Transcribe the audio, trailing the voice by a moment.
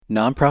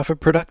Nonprofit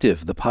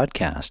Productive, the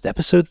podcast,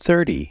 episode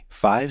 30,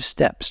 5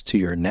 Steps to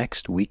Your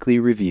Next Weekly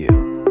Review.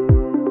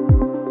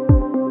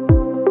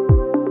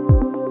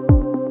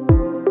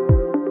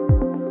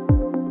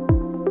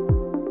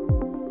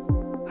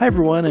 Hi,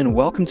 everyone, and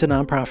welcome to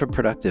Nonprofit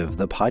Productive,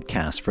 the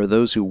podcast for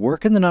those who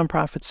work in the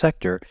nonprofit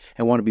sector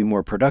and want to be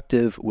more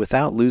productive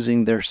without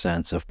losing their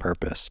sense of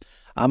purpose.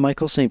 I'm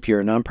Michael St.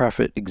 Pierre,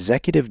 Nonprofit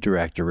Executive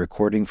Director,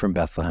 recording from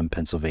Bethlehem,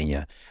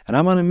 Pennsylvania, and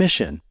I'm on a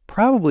mission,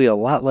 probably a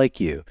lot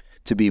like you,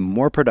 to be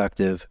more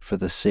productive for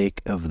the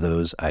sake of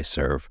those I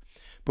serve.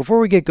 Before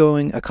we get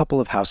going, a couple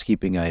of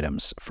housekeeping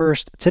items.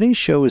 First, today's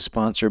show is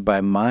sponsored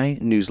by my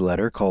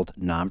newsletter called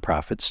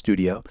Nonprofit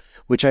Studio,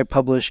 which I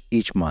publish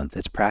each month.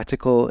 It's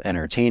practical,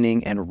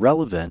 entertaining, and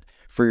relevant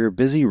for your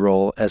busy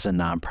role as a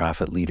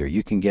nonprofit leader.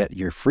 You can get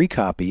your free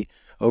copy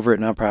over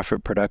at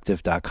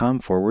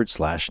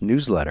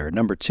nonprofitproductive.com/newsletter.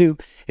 Number two,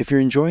 if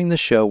you're enjoying the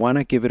show, why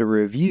not give it a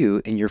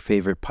review in your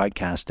favorite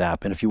podcast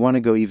app? And if you want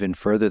to go even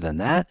further than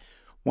that,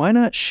 why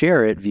not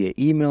share it via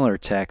email or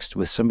text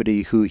with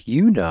somebody who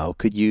you know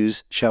could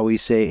use, shall we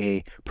say,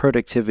 a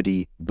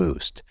productivity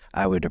boost?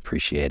 I would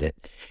appreciate it.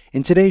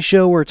 In today's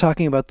show, we're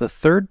talking about the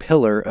third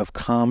pillar of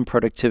calm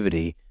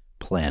productivity,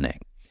 planning.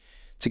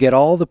 To get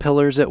all the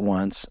pillars at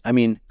once,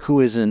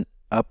 who isn't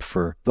up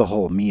for the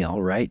whole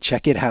meal, right?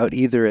 Check it out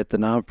either at the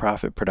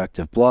Nonprofit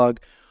Productive blog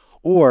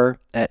or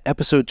at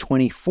episode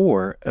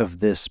 24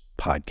 of this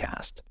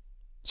podcast.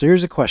 So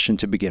here's a question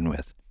to begin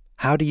with.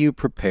 How do you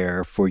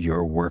prepare for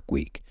your work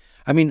week?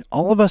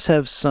 All of us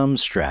have some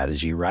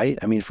strategy, right?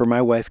 For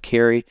my wife,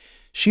 Carrie,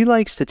 she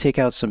likes to take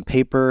out some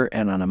paper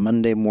and on a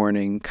Monday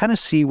morning, kind of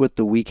see what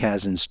the week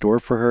has in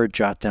store for her,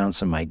 jot down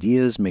some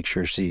ideas, make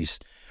sure she's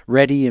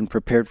ready and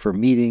prepared for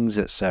meetings,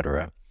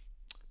 etc.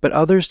 But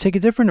others take a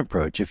different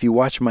approach. If you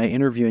watch my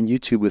interview on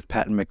YouTube with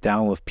Patton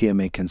McDowell of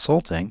PMA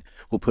Consulting,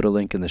 we'll put a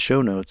link in the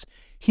show notes,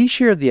 he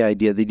shared the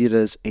idea that he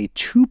does a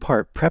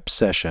 2-part prep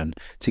session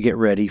to get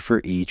ready for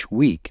each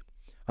week.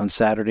 On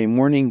Saturday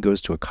morning,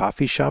 goes to a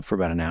coffee shop for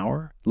about an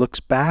hour, looks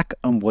back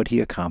on what he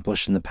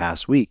accomplished in the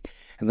past week,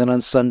 and then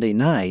on Sunday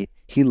night,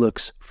 he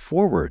looks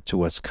forward to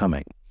what's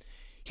coming.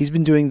 He's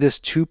been doing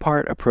this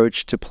 2-part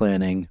approach to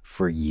planning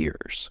for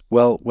years.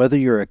 Well, whether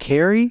you're a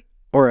Carrie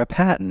or a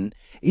Patton,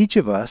 each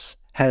of us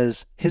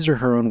has his or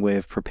her own way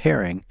of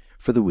preparing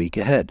for the week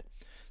ahead.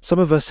 Some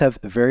of us have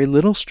very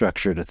little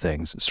structure to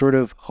things, sort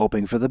of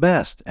hoping for the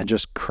best and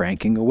just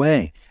cranking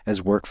away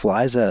as work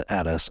flies at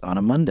us on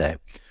a Monday.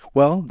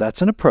 Well,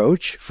 that's an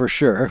approach for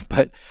sure,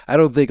 but I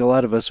don't think a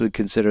lot of us would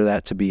consider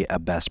that to be a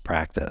best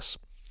practice.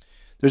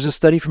 There's a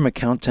study from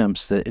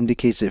Accountemps that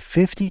indicates that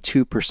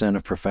 52%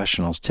 of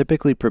professionals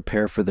typically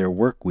prepare for their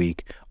work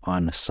week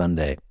on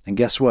Sunday. And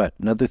guess what?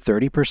 Another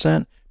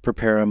 30%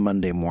 prepare on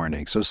Monday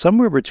morning. So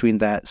somewhere between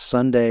that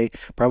Sunday,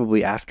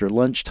 probably after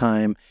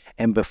lunchtime,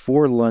 and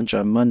before lunch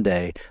on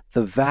Monday,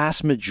 the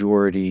vast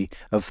majority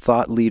of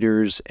thought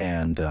leaders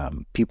and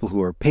people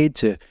who are paid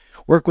to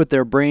work with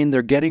their brain,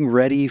 they're getting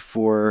ready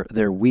for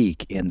their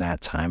week in that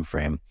time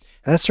frame.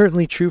 And that's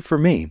certainly true for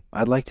me.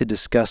 I'd like to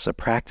discuss a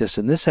practice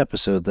in this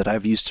episode that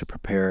I've used to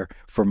prepare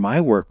for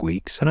my work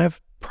weeks, and I've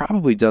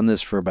probably done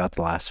this for about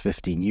the last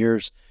 15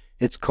 years.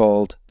 It's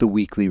called the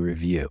weekly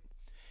review.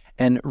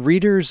 And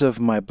readers of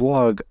my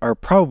blog are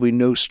probably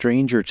no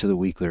stranger to the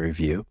weekly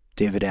review.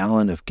 David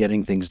Allen of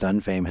Getting Things Done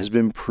fame has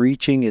been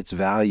preaching its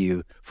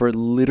value for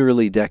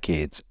literally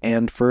decades,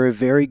 and for a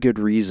very good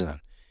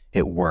reason.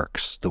 It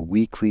works. The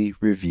weekly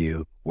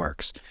review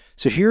works.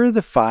 So here are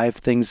the 5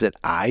 things that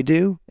I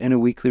do in a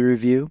weekly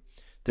review.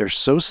 They're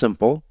so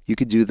simple. You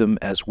could do them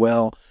as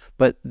well,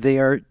 but they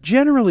are,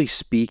 generally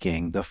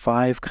speaking, the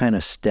 5 kind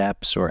of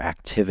steps or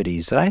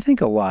activities that I think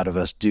a lot of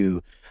us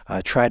do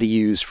try to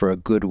use for a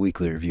good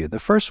weekly review. The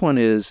first one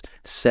is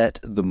set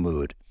the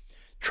mood.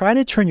 Try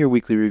to turn your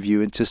weekly review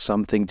into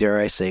something, dare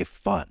I say,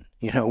 fun.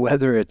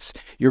 Whether it's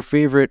your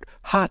favorite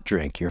hot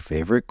drink, your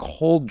favorite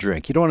cold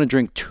drink. You don't want to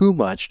drink too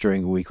much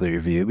during a weekly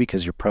review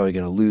because you're probably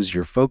going to lose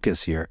your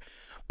focus here.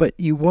 But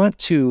you want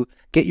to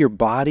get your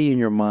body and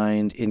your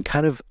mind in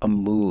kind of a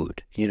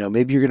mood.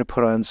 Maybe you're going to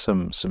put on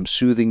some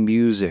soothing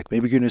music.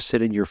 Maybe you're going to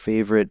sit in your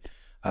favorite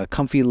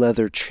comfy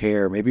leather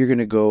chair. Maybe you're going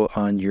to go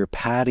on your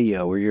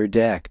patio or your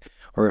deck,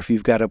 or if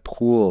you've got a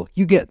pool.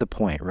 You get the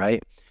point,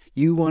 right?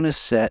 You want to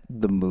set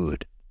the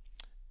mood.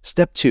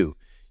 Step 2,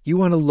 you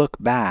want to look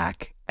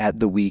back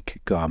at the week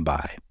gone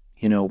by.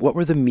 What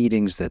were the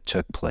meetings that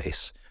took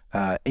place?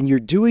 And you're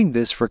doing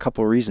this for a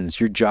couple of reasons.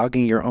 You're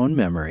jogging your own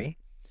memory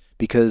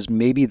because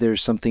maybe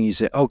there's something you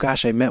say, oh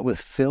gosh, I met with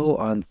Phil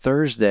on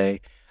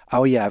Thursday.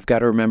 Oh yeah, I've got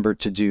to remember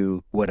to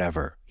do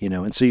whatever,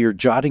 and so you're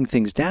jotting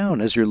things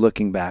down as you're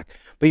looking back,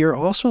 but you're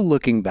also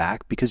looking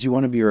back because you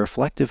want to be a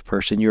reflective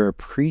person. You're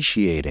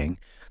appreciating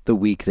the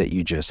week that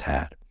you just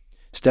had.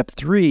 Step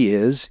 3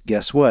 is,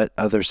 guess what?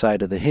 Other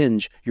side of the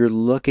hinge, you're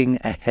looking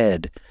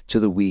ahead to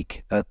the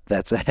week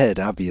that's ahead,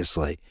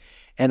 obviously.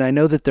 And I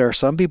know that there are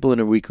some people in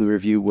a weekly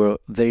review where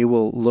they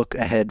will look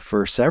ahead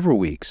for several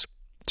weeks,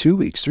 2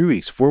 weeks, 3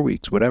 weeks, 4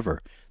 weeks,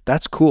 whatever.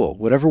 That's cool.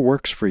 Whatever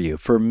works for you.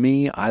 For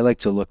me, I like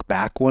to look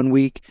back one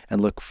week and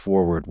look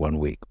forward one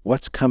week.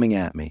 What's coming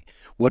at me?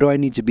 What do I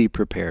need to be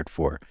prepared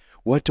for?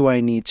 What do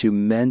I need to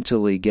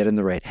mentally get in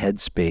the right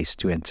headspace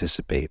to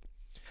anticipate?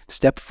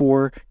 Step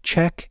 4,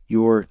 check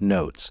your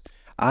notes.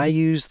 I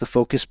use the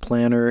Focus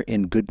Planner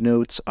in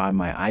GoodNotes on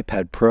my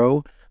iPad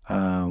Pro,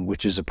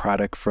 which is a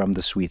product from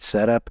the Suite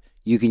Setup.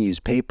 You can use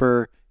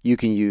paper. You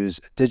can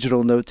use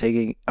digital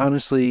note-taking.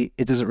 Honestly,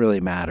 it doesn't really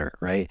matter,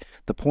 right?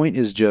 The point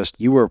is just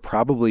you were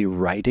probably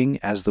writing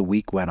as the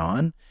week went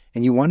on,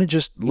 and you want to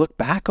just look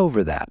back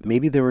over that.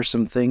 Maybe there were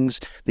some things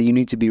that you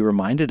need to be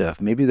reminded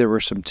of. Maybe there were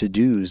some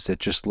to-dos that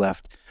just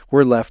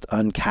were left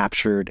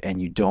uncaptured,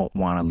 and you don't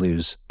want to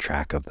lose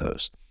track of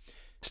those.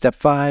 Step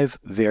 5,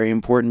 very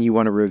important, you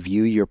want to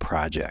review your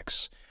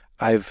projects.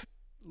 I've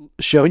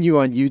shown you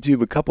on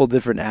YouTube a couple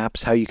different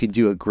apps how you can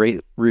do a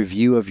great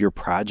review of your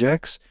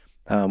projects.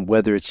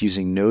 Whether it's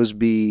using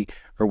Noseby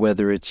or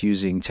whether it's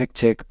using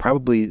TickTick,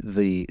 probably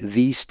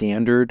the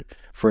standard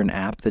for an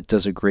app that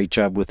does a great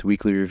job with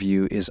weekly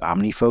review is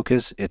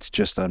OmniFocus. It's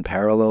just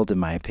unparalleled in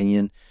my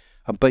opinion.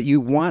 But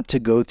you want to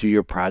go through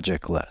your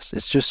project list.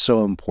 It's just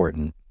so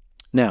important.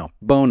 Now,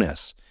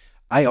 bonus.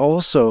 I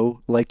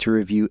also like to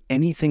review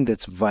anything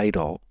that's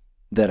vital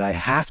that I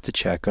have to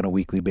check on a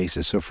weekly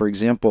basis. So for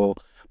example,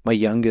 my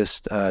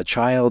youngest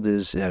child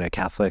is at a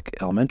Catholic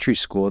elementary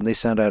school, and they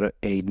send out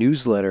a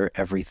newsletter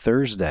every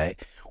Thursday.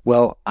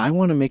 Well, I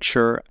want to make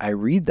sure I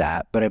read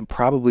that, but I'm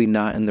probably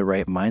not in the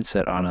right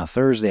mindset on a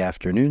Thursday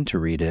afternoon to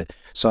read it,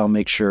 so I'll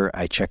make sure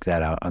I check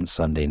that out on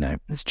Sunday night.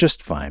 It's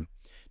just fine.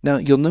 Now,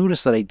 you'll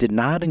notice that I did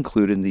not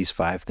include in these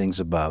 5 things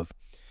above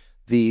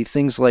the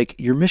things like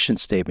your mission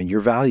statement,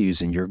 your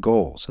values, and your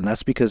goals. And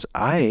that's because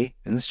and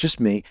it's just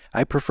me,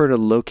 I prefer to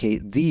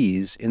locate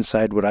these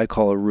inside what I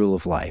call a rule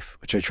of life,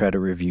 which I try to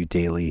review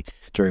daily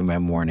during my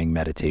morning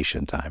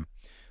meditation time.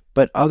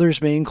 But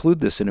others may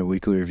include this in a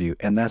weekly review,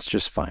 and that's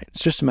just fine.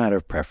 It's just a matter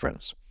of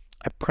preference.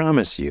 I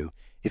promise you,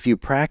 if you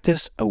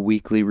practice a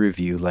weekly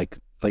review like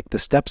the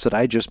steps that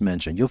I just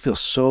mentioned, you'll feel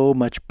so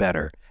much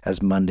better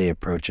as Monday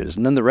approaches.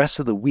 And then the rest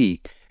of the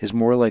week is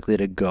more likely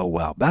to go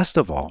well. Best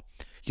of all,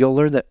 you'll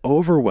learn that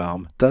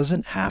overwhelm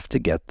doesn't have to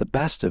get the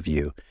best of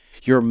you.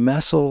 Your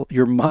muscle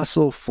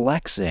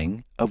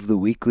flexing of the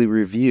weekly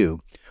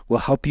review will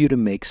help you to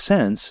make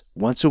sense,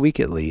 once a week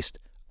at least,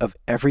 of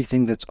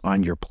everything that's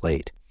on your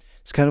plate.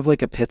 It's kind of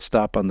like a pit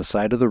stop on the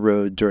side of the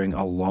road during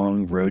a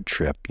long road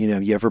trip.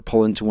 You ever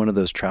pull into one of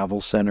those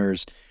travel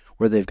centers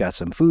where they've got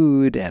some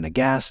food and a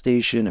gas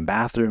station and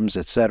bathrooms,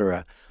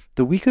 etc.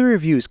 The weekly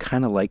review is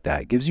kind of like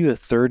that. It gives you a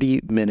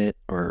 30-minute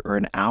or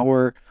an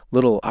hour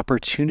little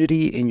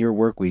opportunity in your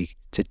work week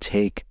to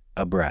take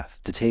a breath,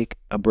 to take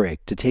a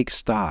break, to take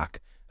stock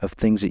of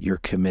things that you're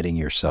committing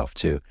yourself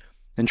to.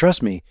 And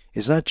trust me,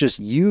 it's not just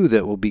you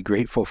that will be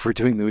grateful for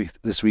doing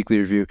this weekly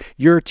review.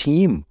 Your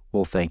team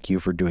will thank you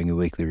for doing a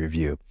weekly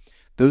review.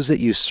 Those that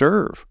you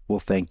serve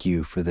will thank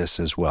you for this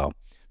as well.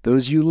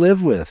 Those you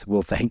live with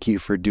will thank you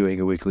for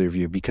doing a weekly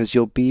review because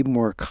you'll be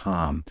more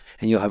calm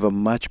and you'll have a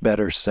much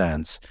better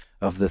sense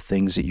of the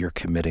things that you're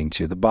committing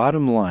to. The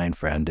bottom line,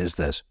 friend, is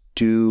this: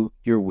 do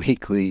your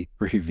weekly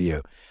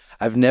review.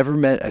 I've never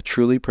met a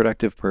truly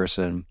productive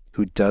person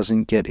who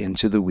doesn't get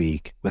into the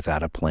week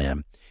without a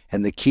plan.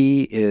 And the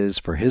key is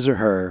for his or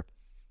her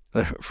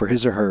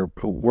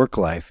work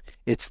life,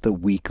 it's the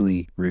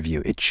weekly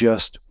review. It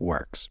just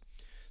works.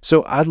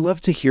 So I'd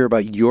love to hear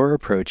about your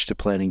approach to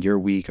planning your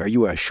week. Are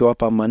you a show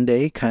up on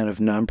Monday kind of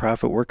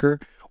nonprofit worker?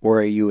 Or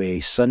are you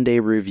a Sunday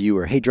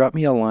reviewer? Hey, drop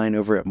me a line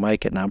over at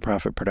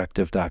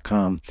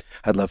mike@nonprofitproductive.com.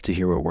 I'd love to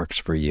hear what works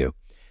for you.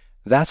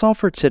 That's all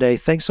for today.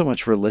 Thanks so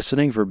much for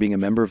listening, for being a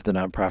member of the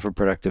Nonprofit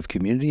Productive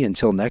community.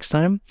 Until next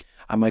time,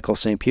 I'm Michael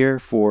St. Pierre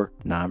for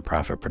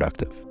Nonprofit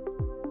Productive.